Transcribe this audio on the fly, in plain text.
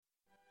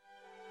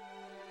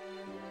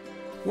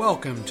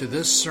Welcome to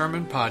this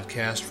sermon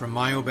podcast from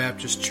Mayo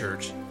Baptist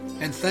Church,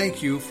 and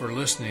thank you for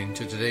listening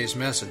to today's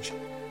message.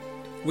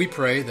 We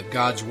pray that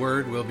God's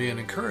Word will be an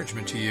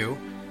encouragement to you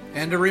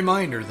and a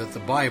reminder that the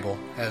Bible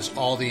has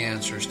all the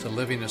answers to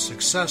living a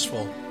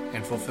successful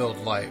and fulfilled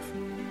life.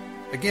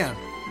 Again,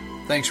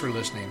 thanks for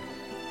listening.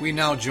 We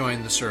now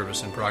join the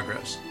service in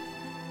progress.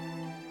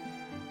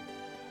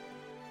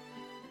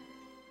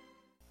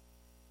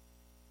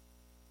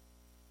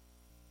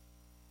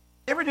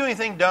 Ever do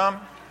anything dumb?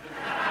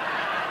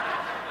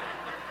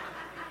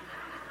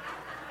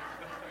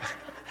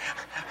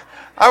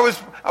 I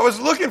was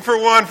looking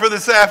for one for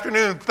this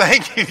afternoon.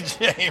 Thank you,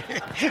 Jamie.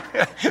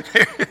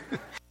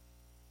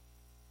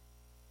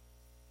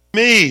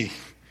 Me.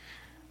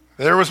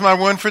 There was my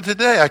one for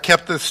today. I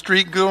kept the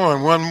streak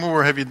going. One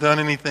more. Have you done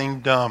anything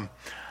dumb?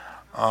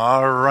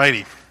 All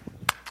righty.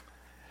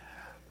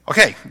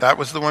 Okay, that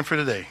was the one for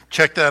today.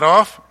 Check that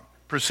off.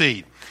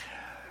 Proceed.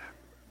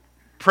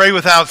 Pray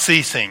without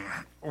ceasing.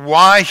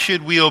 Why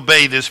should we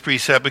obey this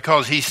precept?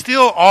 Because he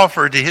still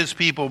offered to his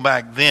people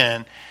back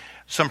then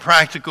some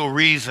practical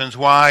reasons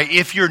why,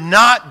 if you're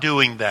not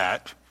doing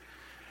that,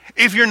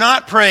 if you're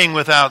not praying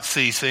without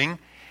ceasing,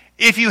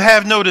 if you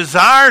have no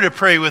desire to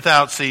pray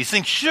without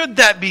ceasing, should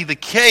that be the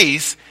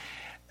case,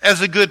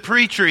 as a good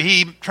preacher,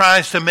 he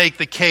tries to make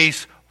the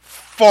case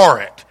for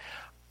it.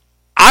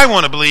 I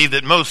want to believe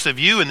that most of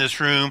you in this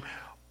room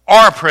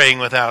are praying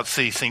without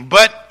ceasing,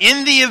 but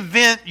in the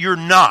event you're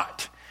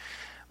not,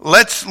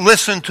 let's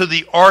listen to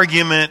the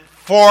argument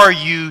for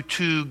you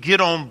to get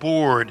on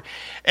board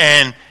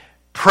and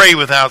pray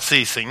without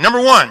ceasing. Number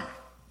one,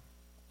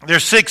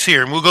 there's 6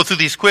 here, and we'll go through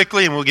these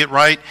quickly, and we'll get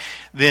right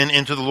then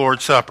into the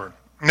Lord's Supper.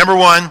 Number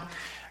one,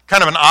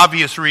 kind of an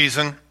obvious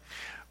reason,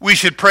 we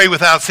should pray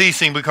without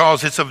ceasing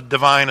because it's of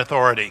divine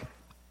authority,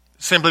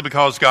 simply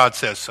because God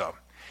says so.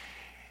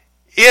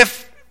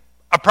 If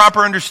a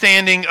proper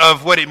understanding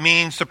of what it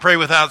means to pray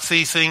without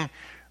ceasing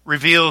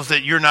reveals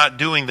that you're not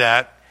doing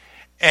that,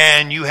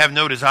 and you have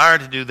no desire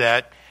to do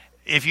that,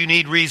 if you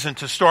need reason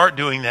to start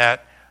doing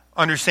that,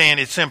 understand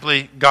it's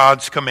simply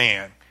God's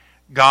command.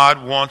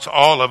 God wants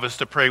all of us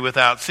to pray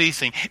without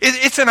ceasing.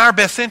 It's in our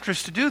best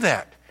interest to do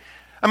that.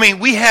 I mean,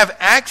 we have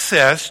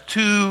access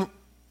to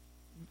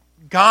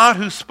God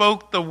who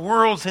spoke the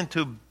worlds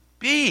into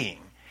being,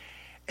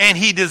 and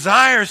he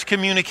desires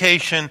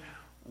communication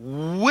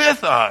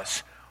with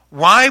us.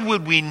 Why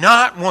would we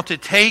not want to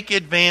take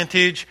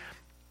advantage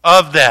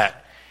of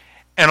that?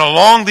 And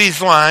along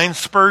these lines,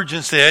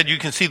 Spurgeon said, you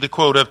can see the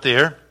quote up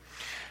there,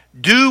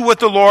 do what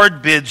the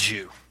Lord bids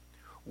you,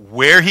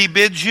 where he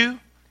bids you,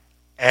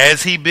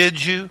 as he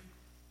bids you,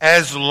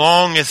 as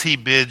long as he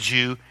bids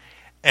you,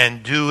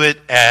 and do it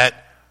at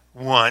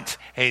once.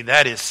 Hey,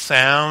 that is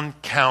sound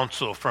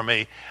counsel from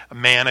a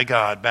man of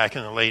God back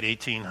in the late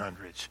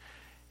 1800s.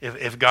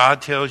 If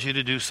God tells you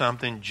to do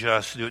something,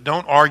 just do it.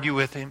 Don't argue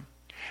with him.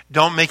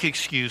 Don't make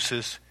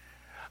excuses.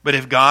 But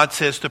if God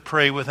says to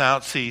pray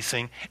without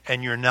ceasing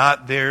and you're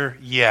not there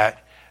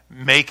yet,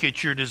 make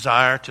it your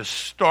desire to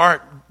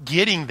start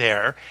getting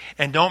there,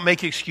 and don't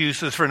make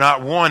excuses for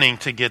not wanting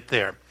to get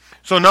there.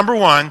 So number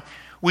one,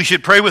 we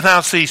should pray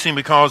without ceasing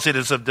because it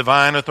is of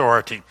divine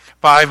authority.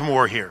 5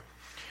 more here.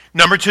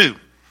 Number 2,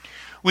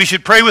 we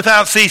should pray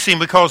without ceasing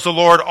because the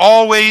Lord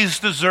always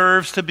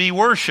deserves to be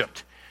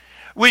worshiped.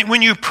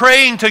 When you're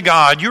praying to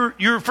God,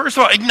 you're first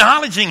of all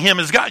acknowledging him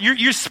as God.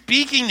 You're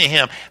speaking to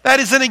him. That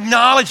is an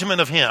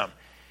acknowledgement of him.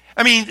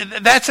 I mean,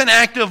 that's an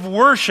act of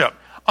worship.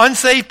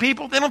 Unsaved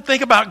people, they don't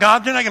think about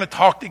God. They're not going to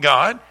talk to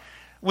God.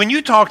 When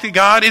you talk to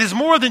God, it is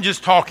more than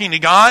just talking to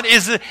God.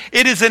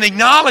 It is an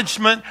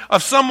acknowledgement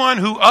of someone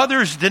who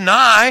others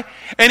deny.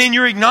 And in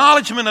your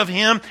acknowledgement of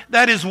him,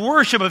 that is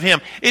worship of him.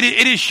 It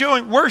is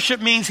showing,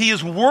 worship means he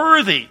is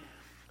worthy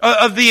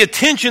of the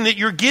attention that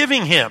you're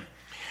giving him.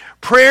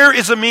 Prayer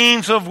is a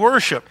means of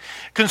worship.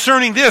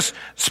 Concerning this,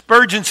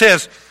 Spurgeon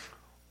says,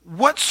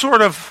 what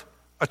sort of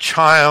a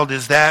child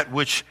is that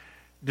which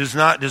does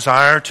not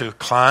desire to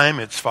climb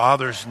its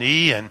father's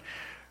knee and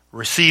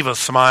receive a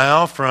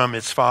smile from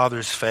its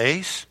father's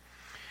face?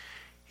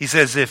 He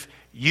says, if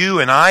you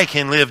and I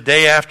can live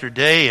day after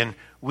day and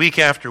week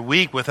after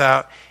week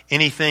without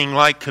anything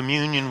like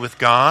communion with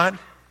God,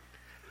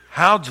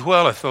 how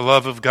dwelleth the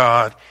love of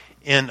God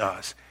in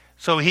us?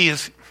 So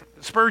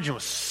Spurgeon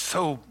was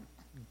so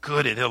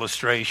good at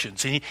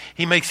illustrations. And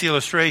he makes the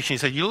illustration. He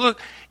said,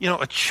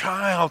 a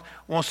child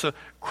wants to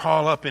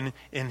crawl up in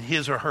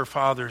his or her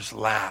father's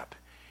lap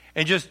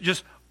and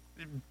just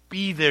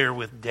be there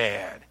with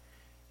dad.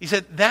 He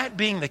said, that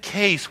being the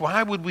case,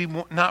 why would we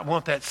not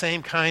want that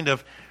same kind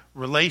of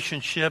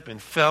relationship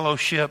and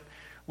fellowship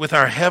with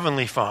our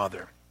Heavenly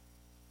Father?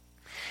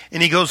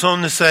 And he goes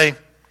on to say,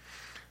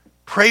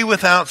 pray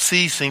without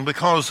ceasing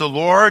because the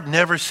Lord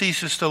never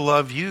ceases to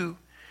love you,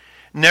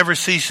 never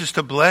ceases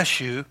to bless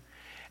you,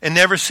 and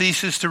never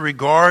ceases to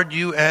regard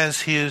you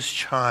as his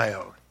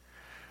child.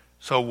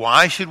 So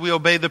why should we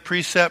obey the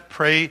precept,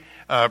 pray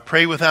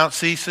without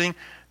ceasing?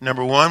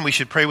 Number one, we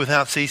should pray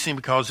without ceasing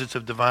because it's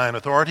of divine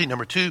authority.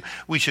 Number two,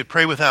 we should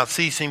pray without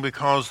ceasing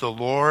because the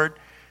Lord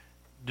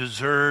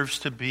deserves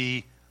to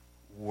be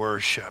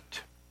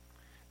worshiped.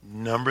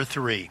 Number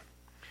 3,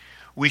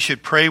 we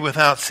should pray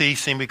without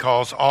ceasing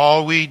because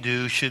all we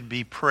do should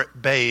be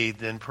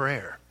bathed in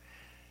prayer.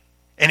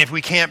 And if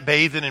we can't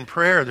bathe it in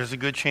prayer, there's a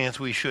good chance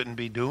we shouldn't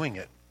be doing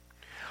it.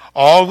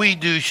 All we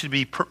do should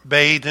be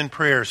bathed in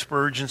prayer.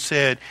 Spurgeon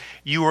said,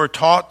 you are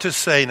taught to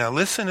say, now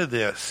listen to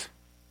this.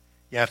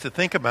 You have to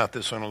think about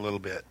this one a little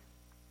bit.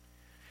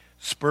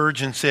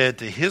 Spurgeon said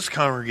to his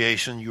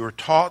congregation, you are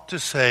taught to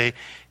say,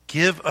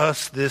 give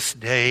us this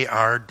day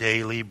our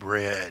daily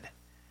bread.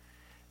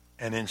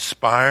 An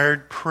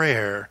inspired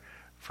prayer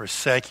for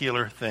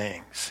secular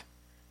things.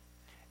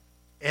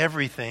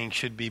 Everything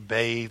should be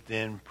bathed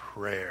in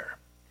prayer.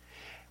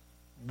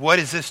 What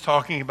is this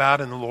talking about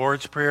in the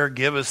Lord's Prayer?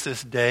 Give us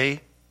this day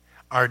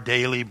our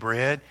daily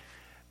bread.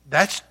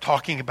 That's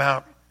talking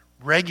about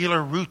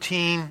regular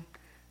routine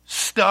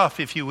stuff,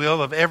 if you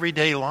will, of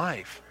everyday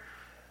life.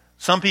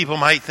 Some people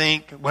might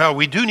think, well,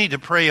 we do need to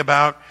pray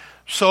about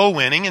soul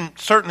winning, and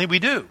certainly we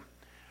do.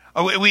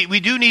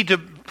 We do need to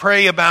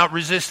pray about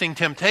resisting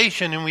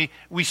temptation, and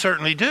we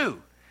certainly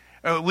do.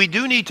 We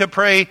do need to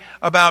pray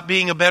about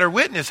being a better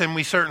witness, and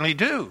we certainly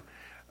do.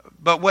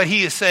 But what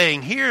he is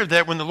saying here,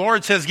 that when the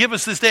Lord says, give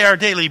us this day our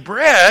daily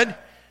bread,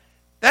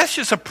 that's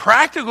just a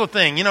practical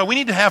thing. You know, we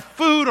need to have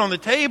food on the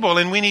table,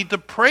 and we need to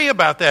pray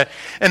about that.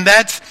 And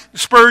that's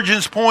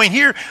Spurgeon's point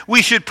here.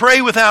 We should pray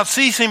without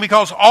ceasing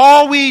because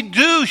all we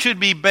do should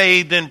be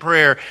bathed in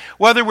prayer.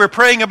 Whether we're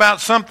praying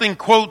about something,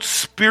 quote,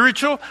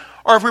 spiritual,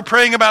 or if we're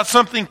praying about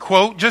something,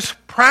 quote, just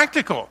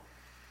practical.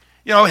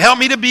 You know, help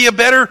me to be a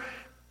better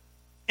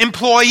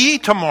employee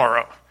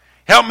tomorrow.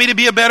 Help me to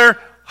be a better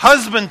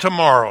husband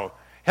tomorrow.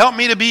 Help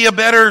me to be a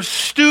better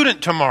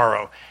student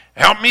tomorrow.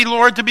 Help me,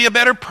 Lord, to be a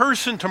better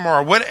person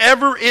tomorrow.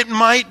 Whatever it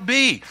might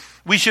be,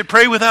 we should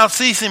pray without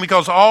ceasing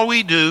because all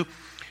we do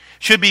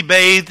should be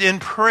bathed in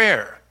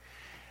prayer.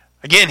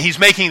 Again, he's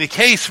making the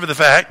case for the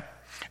fact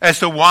as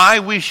to why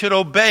we should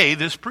obey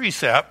this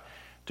precept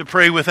to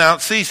pray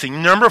without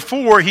ceasing. Number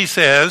 4, he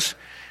says,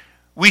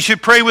 we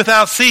should pray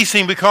without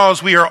ceasing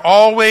because we are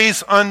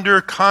always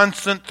under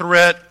constant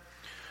threat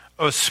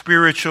of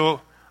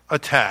spiritual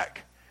attack.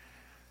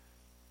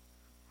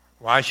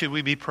 Why should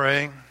we be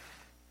praying?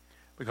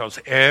 Because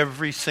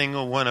every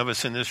single one of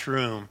us in this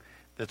room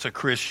that's a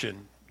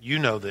Christian, you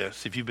know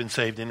this, if you've been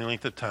saved any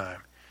length of time,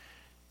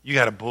 you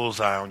got a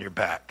bullseye on your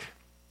back.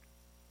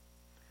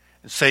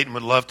 And Satan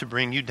would love to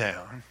bring you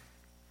down.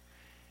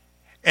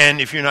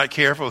 And if you're not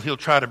careful, he'll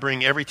try to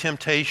bring every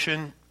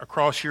temptation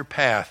across your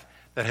path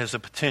that has the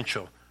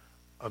potential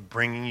of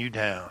bringing you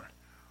down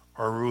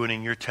or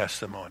ruining your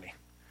testimony.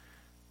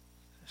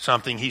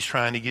 Something he's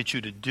trying to get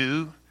you to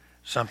do,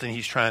 something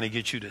he's trying to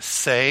get you to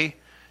say,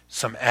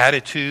 some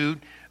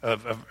attitude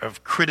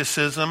of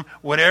criticism,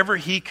 whatever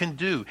he can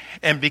do.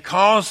 And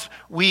because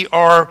we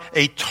are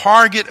a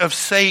target of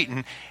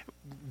Satan,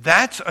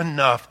 that's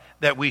enough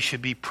that we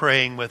should be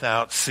praying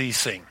without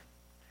ceasing.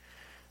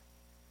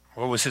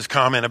 What was his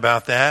comment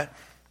about that?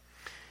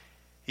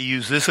 He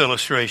used this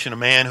illustration, a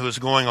man who is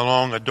going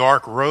along a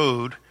dark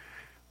road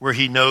where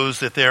he knows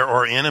that there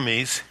are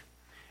enemies.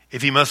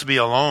 If he must be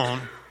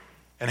alone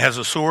and has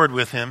a sword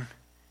with him,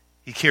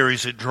 he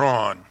carries it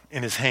drawn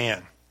in his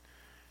hand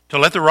to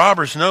let the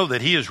robbers know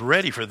that he is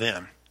ready for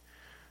them.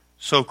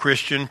 So,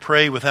 Christian,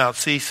 pray without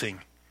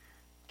ceasing.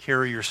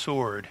 Carry your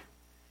sword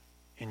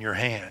in your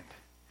hand.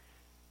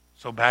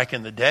 So back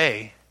in the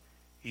day,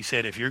 he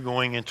said, if you're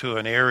going into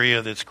an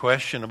area that's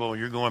questionable,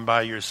 you're going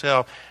by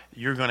yourself,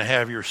 you're going to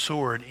have your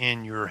sword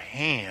in your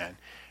hand,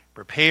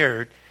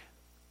 prepared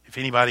if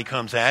anybody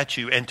comes at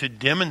you, and to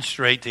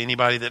demonstrate to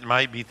anybody that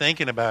might be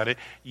thinking about it,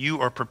 you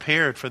are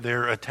prepared for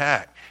their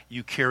attack.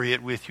 You carry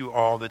it with you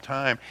all the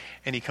time.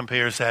 And he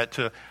compares that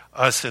to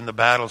us in the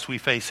battles we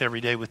face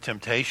every day with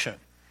temptation.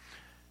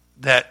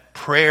 That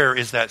prayer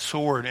is that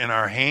sword in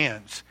our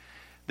hands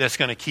that's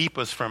going to keep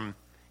us from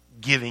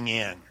giving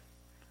in,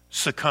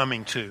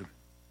 succumbing to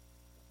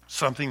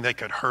something that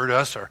could hurt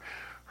us or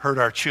hurt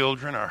our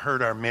children or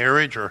hurt our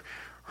marriage or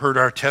hurt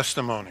our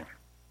testimony.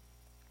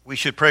 We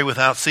should pray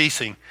without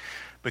ceasing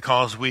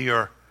because we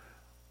are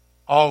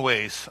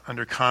always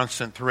under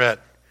constant threat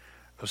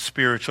of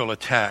spiritual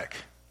attack.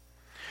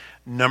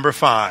 Number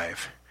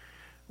 5,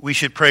 we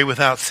should pray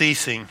without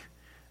ceasing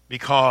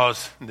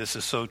because, and this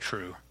is so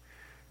true,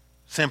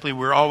 simply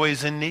we're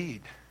always in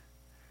need.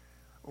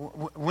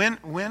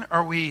 When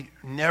are we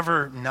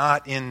never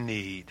not in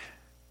need?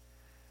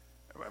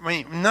 I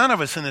mean, none of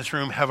us in this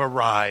room have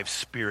arrived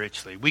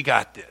spiritually. We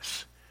got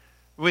this.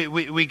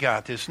 We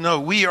got this. No,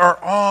 we are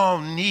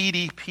all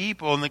needy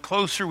people, and the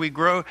closer we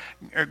grow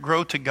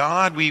to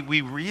God,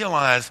 we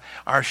realize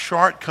our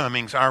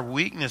shortcomings, our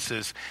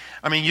weaknesses.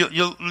 I mean,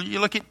 you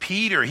look at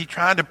Peter. He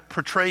tried to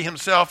portray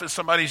himself as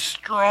somebody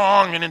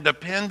strong and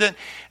independent,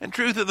 and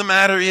truth of the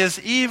matter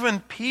is, even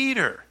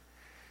Peter,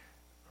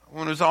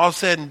 when it was all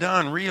said and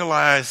done,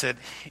 realized that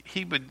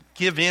he would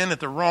give in at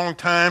the wrong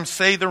time,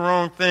 say the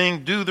wrong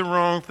thing, do the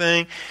wrong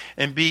thing,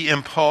 and be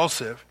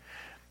impulsive.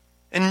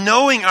 And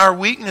knowing our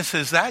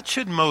weaknesses, that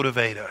should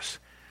motivate us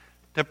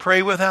to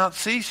pray without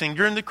ceasing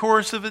during the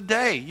course of a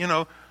day. You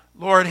know,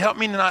 Lord, help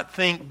me to not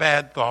think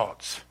bad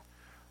thoughts.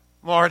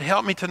 Lord,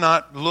 help me to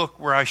not look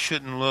where I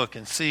shouldn't look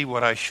and see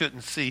what I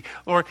shouldn't see.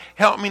 Lord,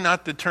 help me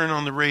not to turn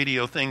on the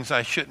radio things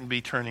I shouldn't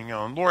be turning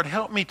on. Lord,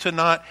 help me to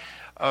not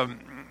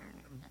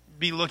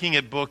be looking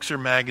at books or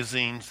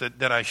magazines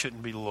that I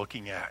shouldn't be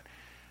looking at.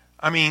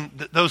 I mean,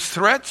 those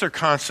threats are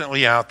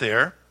constantly out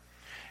there,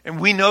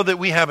 and we know that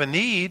we have a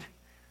need,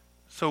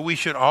 so we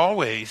should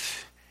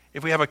always,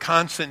 if we have a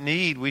constant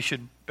need, we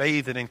should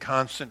bathe it in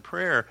constant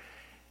prayer.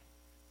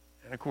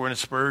 And according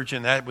to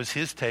Spurgeon, that was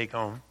his take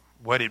on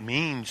what it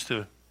means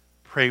to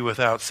pray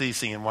without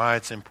ceasing and why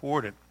it's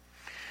important.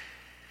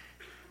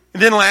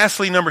 And then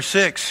lastly, number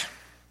 6,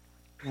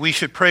 we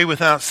should pray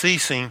without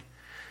ceasing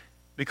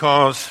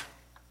because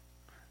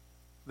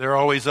there are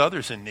always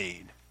others in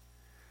need.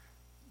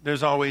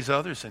 There's always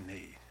others in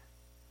need.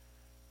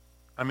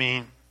 I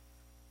mean,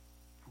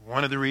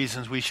 one of the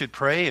reasons we should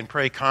pray and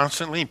pray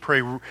constantly and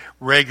pray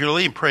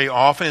regularly and pray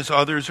often is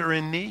others are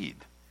in need.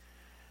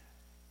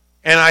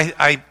 And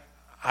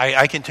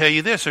I can tell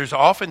you this, there's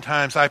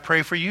oftentimes I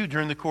pray for you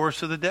during the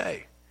course of the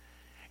day.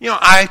 You know,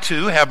 I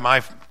too have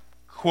my,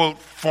 quote,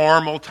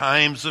 formal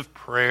times of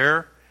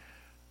prayer.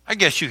 I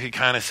guess you could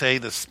kind of say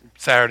the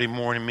Saturday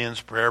morning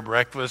men's prayer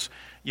breakfast,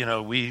 you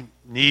know, we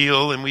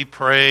kneel and we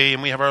pray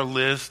and we have our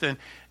list, and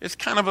it's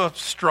kind of a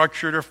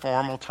structured or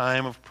formal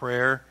time of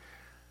prayer.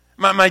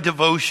 My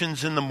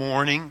devotions in the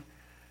morning,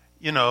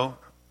 you know,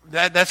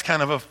 that's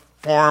kind of a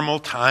formal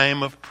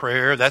time of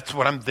prayer. That's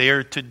what I'm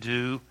there to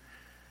do.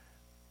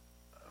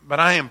 But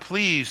I am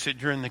pleased that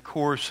during the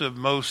course of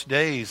most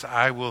days,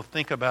 I will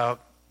think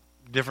about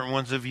different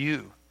ones of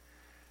you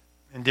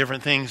and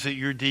different things that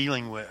you're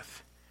dealing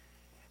with.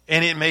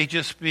 And it may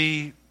just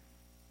be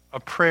a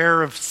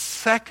prayer of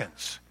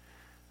seconds.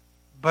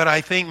 But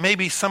I think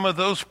maybe some of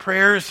those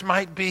prayers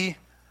might be,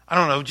 I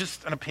don't know,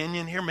 just an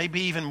opinion here,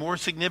 maybe even more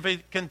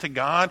significant to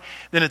God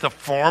than at the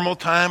formal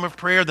time of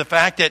prayer. The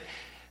fact that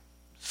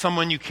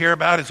someone you care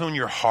about is on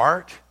your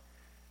heart.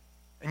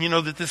 And you know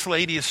that this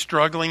lady is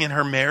struggling in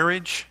her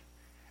marriage.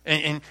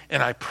 And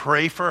I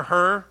pray for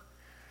her.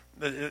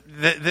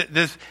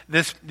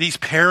 These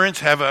parents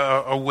have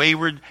a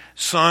wayward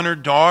son or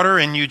daughter,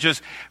 and you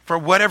just, for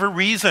whatever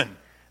reason,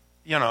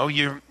 you know,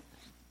 you're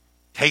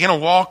taking a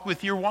walk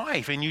with your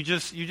wife, and you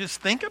just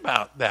think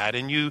about that,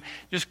 and you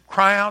just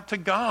cry out to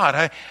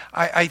God.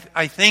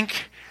 I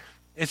think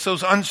it's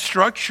those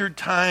unstructured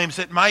times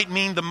that might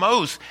mean the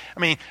most. I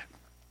mean,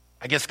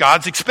 I guess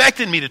God's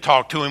expecting me to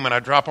talk to him when I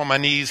drop on my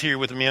knees here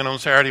with the men on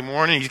Saturday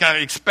morning. He's kind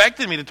of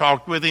expecting me to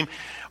talk with him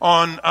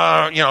on,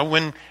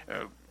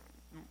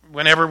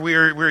 whenever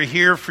we're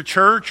here for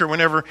church, or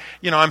whenever,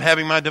 you know, I'm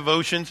having my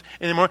devotions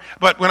in the morning.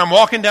 But when I'm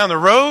walking down the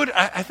road,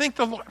 I think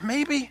the Lord,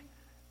 maybe,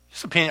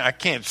 just opinion, I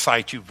can't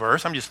cite you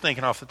verse. I'm just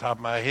thinking off the top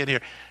of my head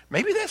here.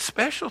 Maybe that's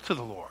special to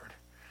the Lord.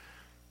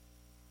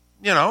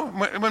 You know,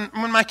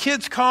 when my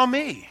kids call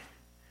me,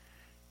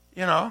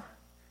 you know,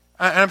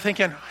 I'm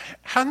thinking,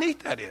 how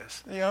neat that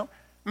is. You know,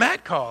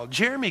 Matt called,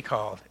 Jeremy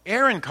called,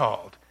 Aaron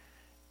called,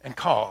 and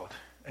called,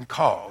 and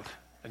called,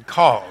 and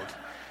called,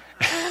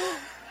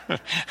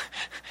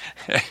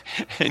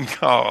 and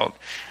called.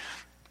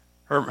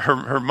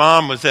 Her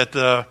mom was at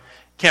the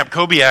Camp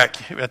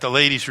Kobiak at the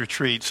ladies'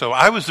 retreat, so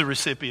I was the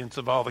recipient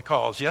of all the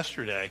calls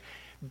yesterday.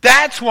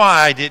 That's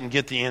why I didn't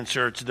get the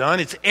inserts done.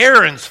 It's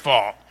Aaron's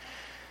fault.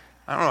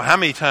 I don't know how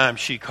many times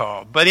she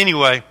called. But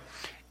anyway,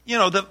 you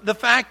know, the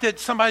fact that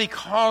somebody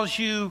calls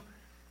you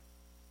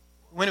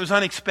when it was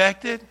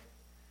unexpected,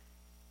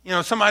 you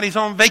know, somebody's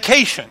on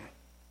vacation,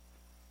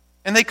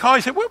 and they call you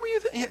and say, what were you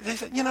they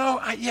said, you know,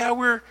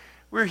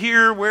 we're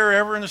here,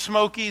 wherever, in the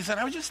Smokies, and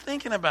I was just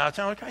thinking about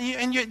you,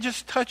 and it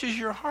just touches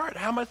your heart.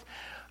 I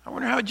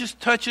wonder how it just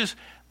touches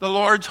the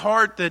Lord's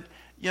heart that,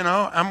 you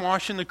know, I'm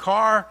washing the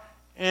car,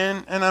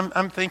 and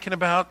I'm thinking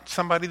about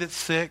somebody that's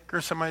sick,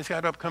 or somebody's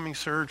got upcoming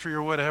surgery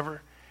or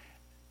whatever.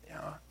 You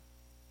know,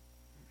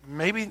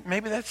 maybe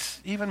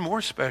that's even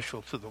more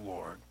special to the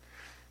Lord.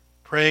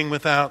 Praying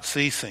without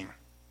ceasing.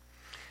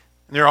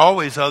 And there are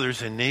always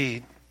others in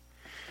need.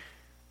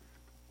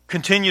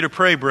 Continue to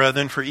pray,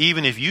 brethren, for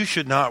even if you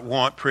should not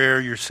want prayer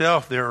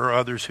yourself, there are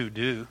others who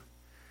do.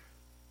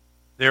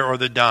 There are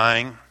the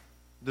dying,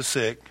 the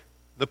sick,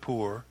 the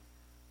poor,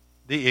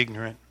 the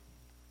ignorant,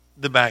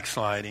 the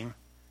backsliding,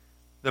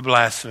 the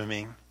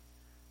blaspheming,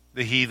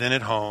 the heathen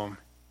at home,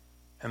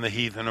 and the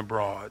heathen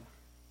abroad.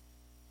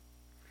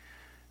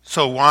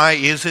 So why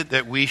is it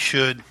that we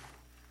should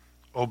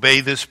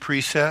obey this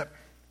precept?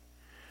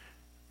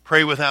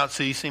 Pray without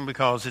ceasing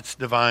because it's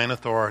divine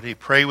authority.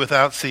 Pray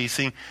without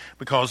ceasing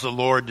because the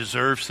Lord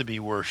deserves to be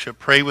worshipped.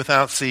 Pray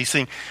without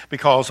ceasing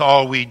because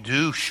all we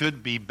do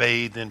should be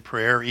bathed in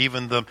prayer,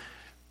 even the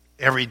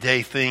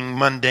everyday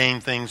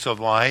mundane things of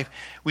life.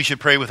 We should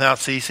pray without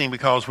ceasing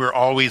because we're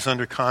always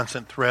under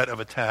constant threat of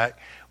attack.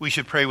 We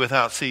should pray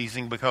without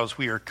ceasing because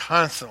we are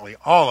constantly,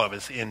 all of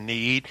us, in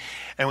need.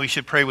 And we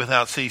should pray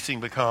without ceasing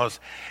because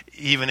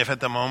even if at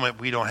the moment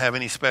we don't have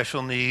any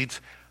special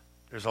needs,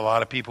 there's a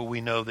lot of people we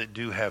know that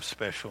do have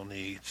special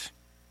needs.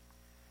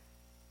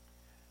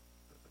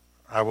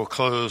 I will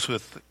close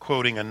with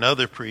quoting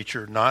another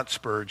preacher, not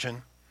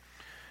Spurgeon,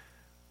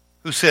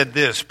 who said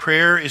this: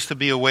 prayer is to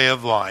be a way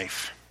of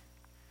life.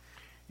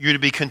 You're to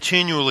be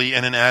continually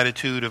in an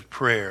attitude of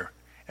prayer.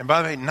 And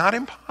by the way, not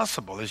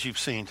impossible, as you've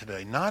seen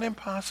today. Not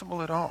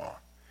impossible at all.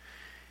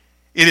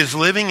 It is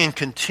living in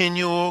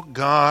continual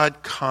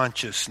God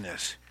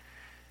consciousness,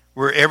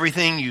 where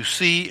everything you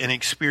see and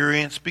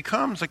experience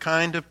becomes a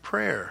kind of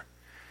prayer,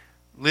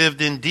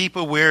 lived in deep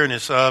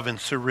awareness of and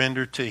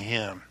surrender to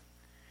Him.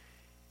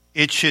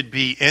 It should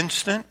be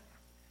instant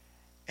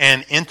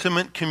and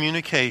intimate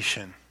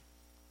communication,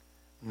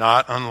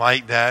 not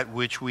unlike that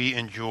which we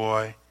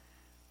enjoy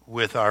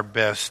with our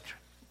best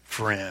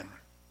friend.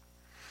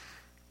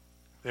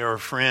 There are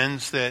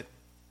friends that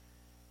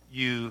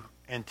you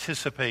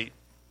anticipate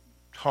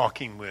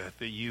talking with,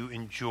 that you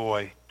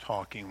enjoy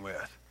talking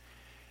with.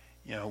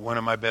 You know, one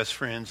of my best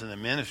friends in the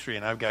ministry,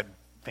 and I've got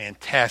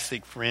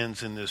fantastic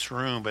friends in this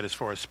room, but as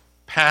far as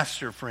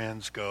pastor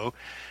friends go,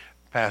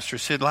 Pastor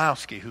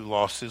Sidlowski, who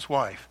lost his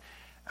wife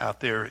out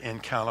there in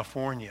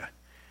California.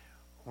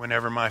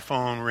 Whenever my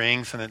phone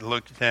rings and it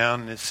looks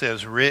down and it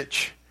says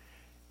Rich,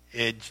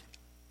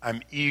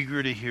 I'm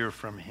eager to hear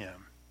from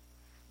him.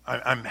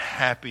 I'm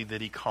happy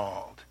that he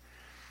called.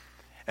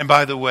 And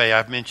by the way,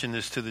 I've mentioned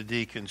this to the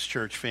Deacons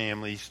Church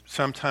families.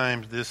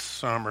 Sometimes this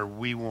summer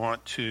we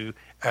want to,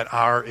 at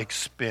our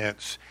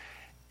expense,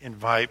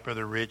 invite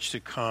Brother Rich to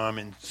come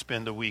and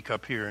spend a week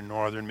up here in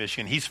northern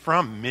Michigan. He's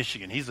from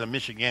Michigan. He's a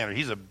Michiganer.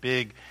 He's a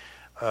big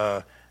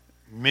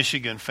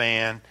Michigan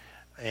fan.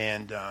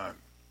 And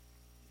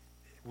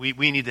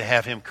we need to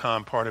have him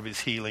come, part of his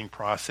healing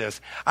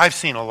process. I've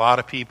seen a lot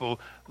of people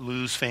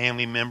lose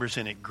family members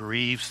and it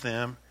grieves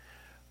them.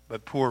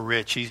 But poor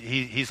Rich,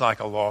 he's like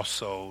a lost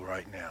soul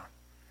right now.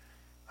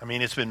 I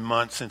mean, it's been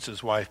months since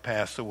his wife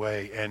passed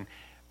away, and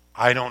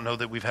I don't know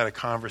that we've had a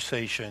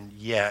conversation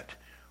yet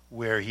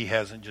where he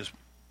hasn't just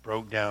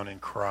broke down and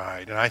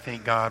cried. And I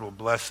think God will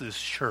bless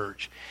this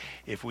church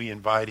if we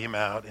invite him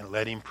out and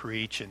let him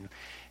preach. And,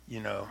 you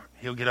know,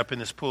 he'll get up in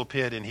this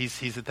pulpit, and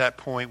he's at that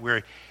point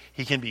where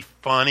he can be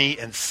funny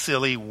and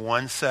silly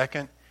 1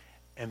 second,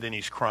 and then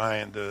he's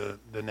crying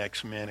the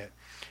next minute.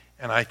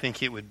 And I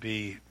think it would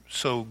be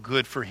so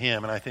good for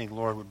him, and I think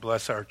Lord would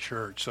bless our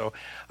church. So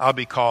I'll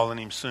be calling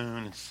him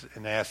soon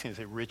and asking him,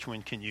 say, Rich,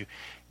 when can you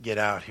get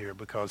out here?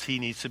 Because he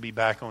needs to be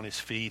back on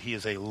his feet. He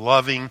is a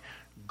loving,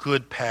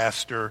 good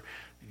pastor,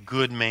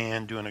 good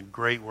man, doing a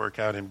great work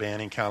out in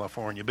Banning,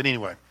 California. But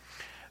anyway,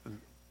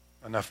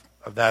 enough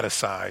of that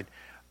aside.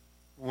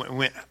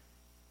 When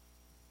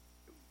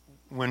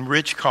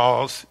Rich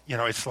calls, you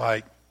know, it's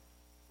like,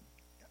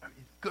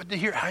 good to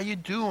hear, how you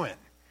doing?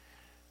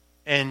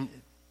 And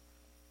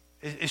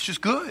it's just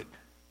good.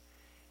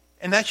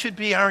 And that should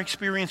be our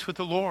experience with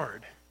the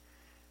Lord.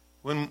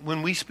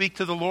 When we speak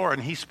to the Lord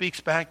and he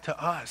speaks back to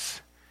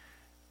us,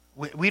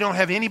 we don't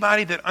have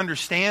anybody that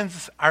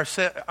understands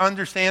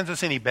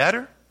us any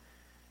better.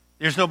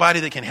 There's nobody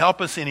that can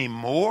help us any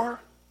more.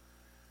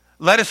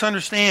 Let us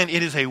understand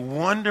it is a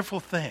wonderful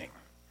thing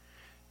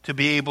to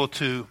be able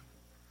to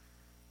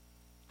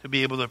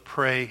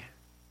pray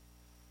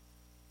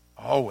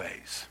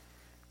always.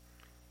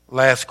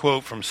 Last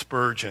quote from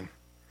Spurgeon.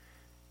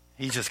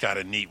 He's just got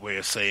a neat way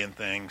of saying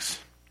things.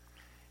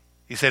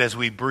 He said, as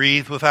we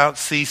breathe without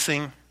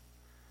ceasing,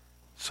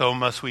 so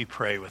must we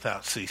pray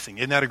without ceasing.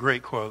 Isn't that a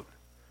great quote?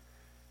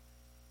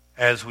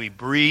 As we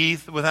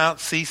breathe without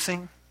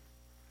ceasing,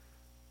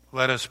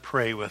 let us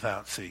pray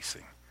without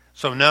ceasing.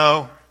 So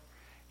no,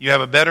 you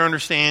have a better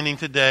understanding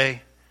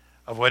today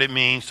of what it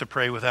means to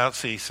pray without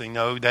ceasing.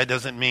 No, that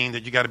doesn't mean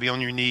that you got to be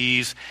on your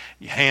knees,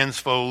 your hands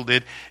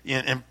folded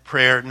in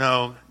prayer.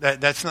 No,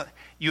 that's not.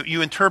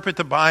 You interpret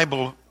the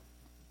Bible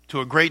to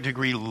a great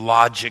degree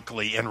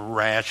logically and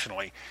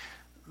rationally.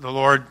 The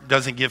Lord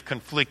doesn't give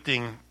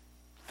conflicting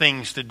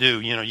things to do.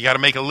 You know, you got to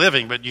make a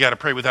living, but you got to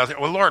pray without saying,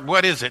 well, Lord,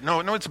 what is it? No,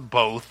 it's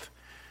both.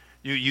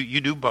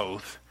 You do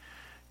both.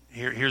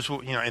 Here's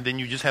what, you know, and then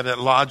you just have that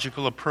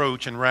logical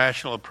approach and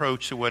rational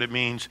approach to what it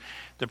means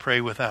to pray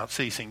without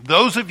ceasing.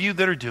 Those of you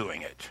that are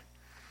doing it,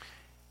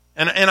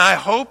 and I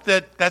hope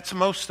that that's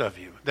most of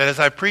you, that as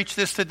I preach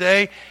this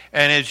today,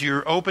 and as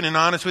you're open and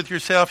honest with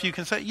yourself, you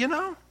can say, you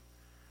know,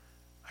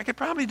 I could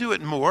probably do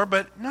it more,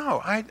 but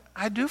no,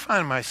 I do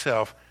find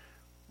myself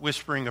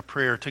whispering a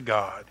prayer to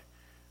God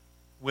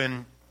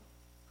when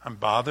I'm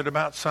bothered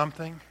about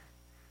something,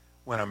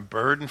 when I'm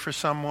burdened for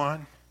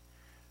someone,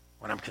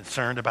 when I'm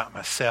concerned about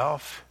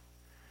myself,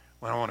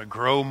 when I want to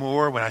grow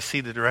more, when I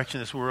see the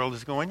direction this world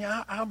is going.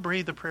 Yeah, I'll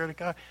breathe the prayer to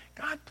God.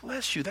 God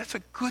bless you. That's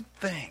a good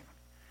thing.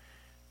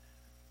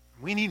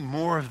 We need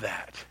more of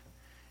that.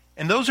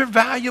 And those are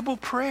valuable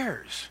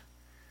prayers.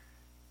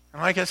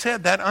 And like I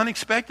said, that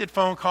unexpected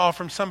phone call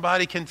from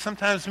somebody can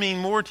sometimes mean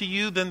more to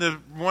you than the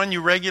one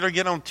you regularly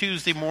get on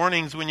Tuesday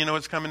mornings when you know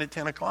it's coming at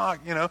 10 o'clock.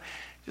 You know,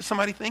 just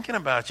somebody thinking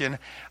about you. And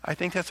I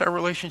think that's our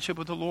relationship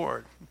with the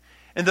Lord.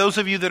 And those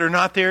of you that are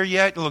not there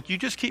yet, look, you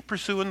just keep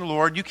pursuing the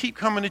Lord. You keep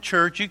coming to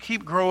church. You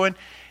keep growing.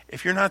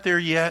 If you're not there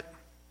yet,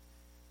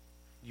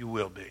 you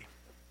will be.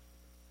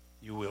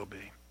 You will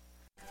be.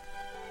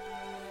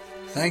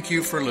 Thank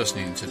you for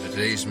listening to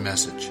today's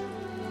message.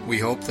 We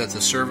hope that the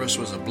service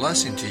was a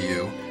blessing to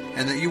you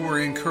and that you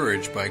were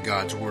encouraged by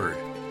God's Word.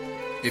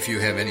 If you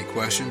have any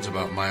questions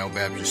about Myo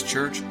Baptist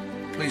Church,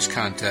 please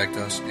contact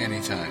us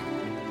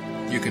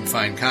anytime. You can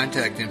find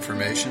contact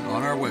information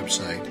on our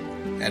website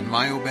at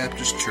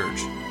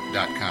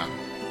myobaptistchurch.com.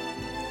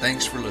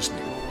 Thanks for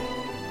listening.